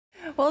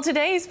Well,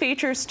 today's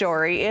feature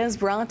story is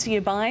brought to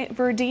you by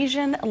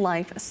Verdesian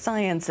Life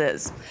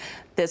Sciences.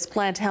 This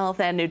plant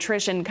health and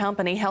nutrition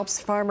company helps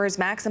farmers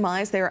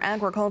maximize their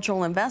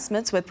agricultural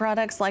investments with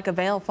products like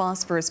AVAIL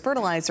Phosphorus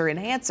Fertilizer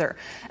Enhancer.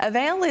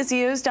 AVAIL is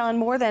used on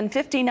more than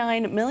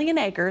 59 million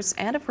acres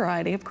and a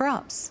variety of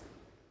crops.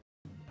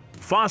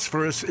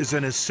 Phosphorus is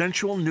an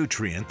essential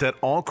nutrient that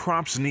all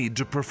crops need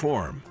to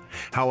perform.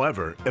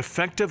 However,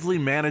 effectively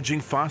managing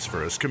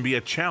phosphorus can be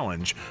a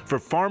challenge for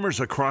farmers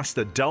across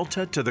the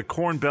Delta to the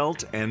Corn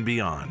Belt and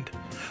beyond.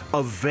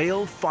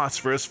 AVAIL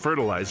Phosphorus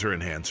Fertilizer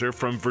Enhancer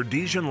from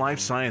Verdesian Life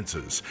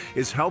Sciences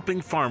is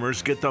helping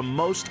farmers get the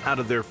most out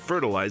of their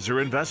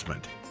fertilizer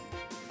investment.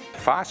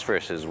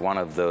 Phosphorus is one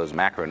of those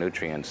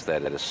macronutrients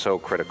that is so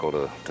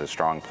critical to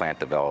strong plant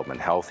development,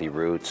 healthy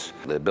roots,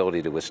 the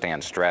ability to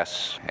withstand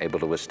stress, able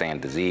to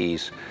withstand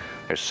disease.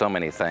 There's so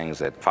many things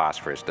that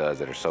phosphorus does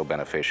that are so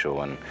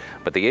beneficial,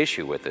 but the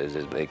issue with it is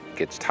it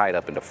gets tied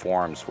up into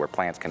forms where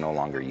plants can no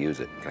longer use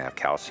it. You can have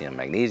calcium,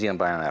 magnesium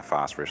binding that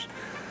phosphorus.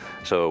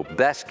 So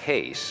best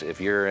case,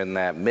 if you're in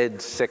that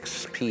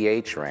mid-6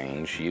 pH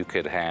range, you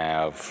could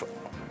have,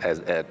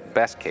 at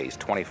best case,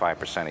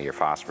 25% of your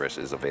phosphorus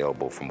is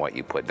available from what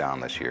you put down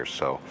this year.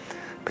 So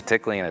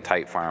particularly in a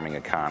tight farming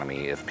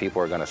economy, if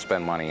people are going to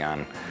spend money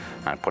on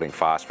putting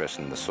phosphorus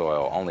in the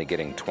soil, only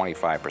getting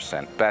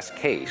 25% best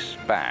case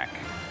back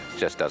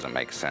just doesn't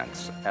make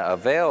sense.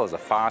 AVAIL is a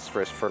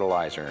phosphorus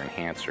fertilizer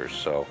enhancer,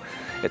 so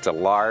it's a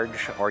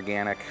large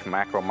organic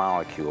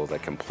macromolecule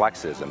that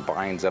complexes and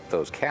binds up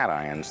those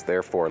cations,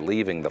 therefore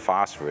leaving the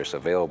phosphorus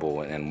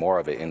available and more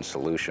of it in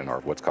solution,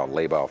 or what's called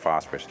labile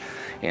phosphorus,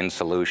 in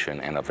solution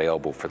and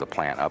available for the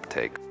plant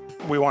uptake.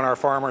 We want our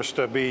farmers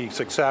to be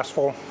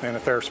successful, and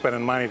if they're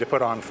spending money to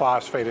put on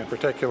phosphate in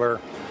particular,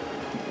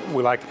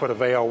 we like to put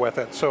AVAIL with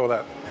it so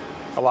that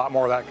a lot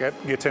more of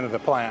that gets into the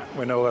plant.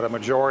 We know that a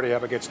majority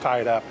of it gets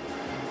tied up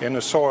in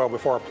the soil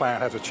before a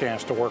plant has a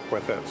chance to work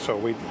with it. So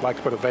we like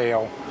to put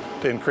AVAIL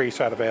to increase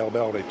that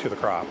availability to the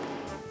crop.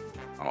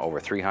 Over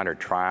 300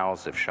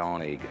 trials have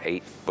shown a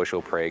 8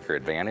 bushel per acre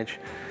advantage,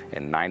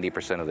 and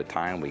 90% of the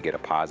time we get a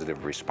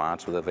positive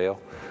response with AVAIL.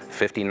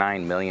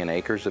 59 million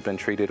acres have been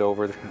treated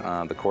over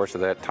the course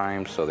of that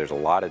time, so there's a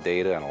lot of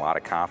data and a lot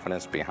of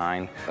confidence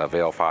behind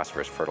AVAIL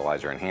Phosphorus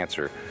Fertilizer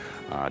Enhancer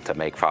to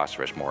make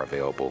phosphorus more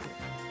available.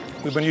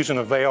 We've been using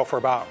AVAIL for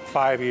about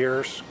 5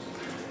 years,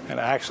 and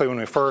actually when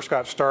we first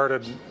got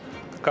started,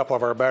 a couple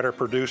of our better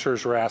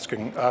producers were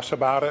asking us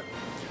about it.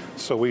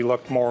 So we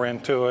looked more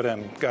into it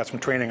and got some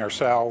training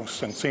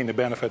ourselves and seen the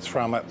benefits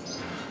from it.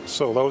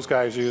 So those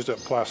guys used it,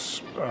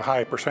 plus a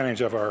high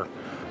percentage of our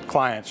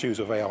clients use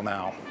AVAIL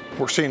now.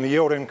 We're seeing the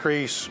yield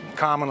increase,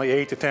 commonly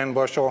 8 to 10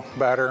 bushel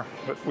better,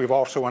 but we've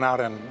also went out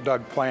and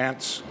dug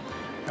plants,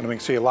 and we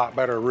can see a lot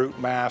better root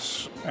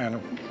mass and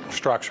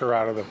structure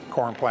out of the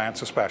corn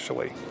plants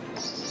especially.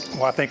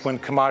 Well, I think when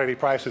commodity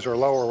prices are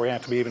lower, we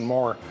have to be even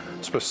more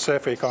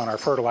specific on our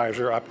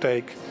fertilizer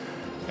uptake,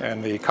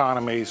 and the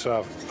economies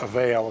of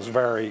AVAIL is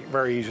very,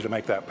 very easy to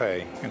make that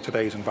pay in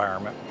today's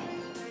environment.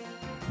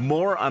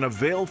 More on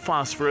AVAIL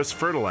Phosphorus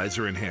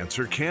Fertilizer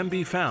Enhancer can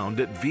be found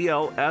at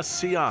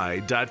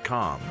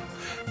vlsci.com.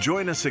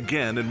 Join us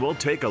again and we'll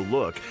take a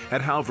look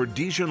at how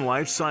Verdesian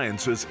Life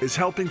Sciences is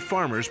helping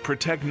farmers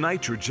protect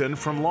nitrogen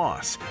from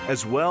loss,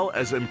 as well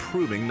as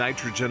improving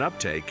nitrogen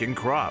uptake in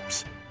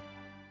crops.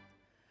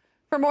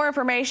 For more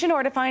information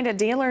or to find a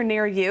dealer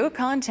near you,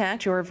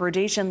 contact your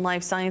Verdesian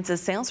Life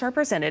Sciences sales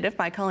representative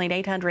by calling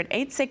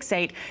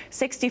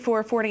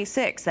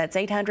 800-868-6446. That's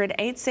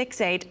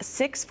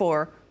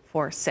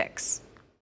 800-868-6446.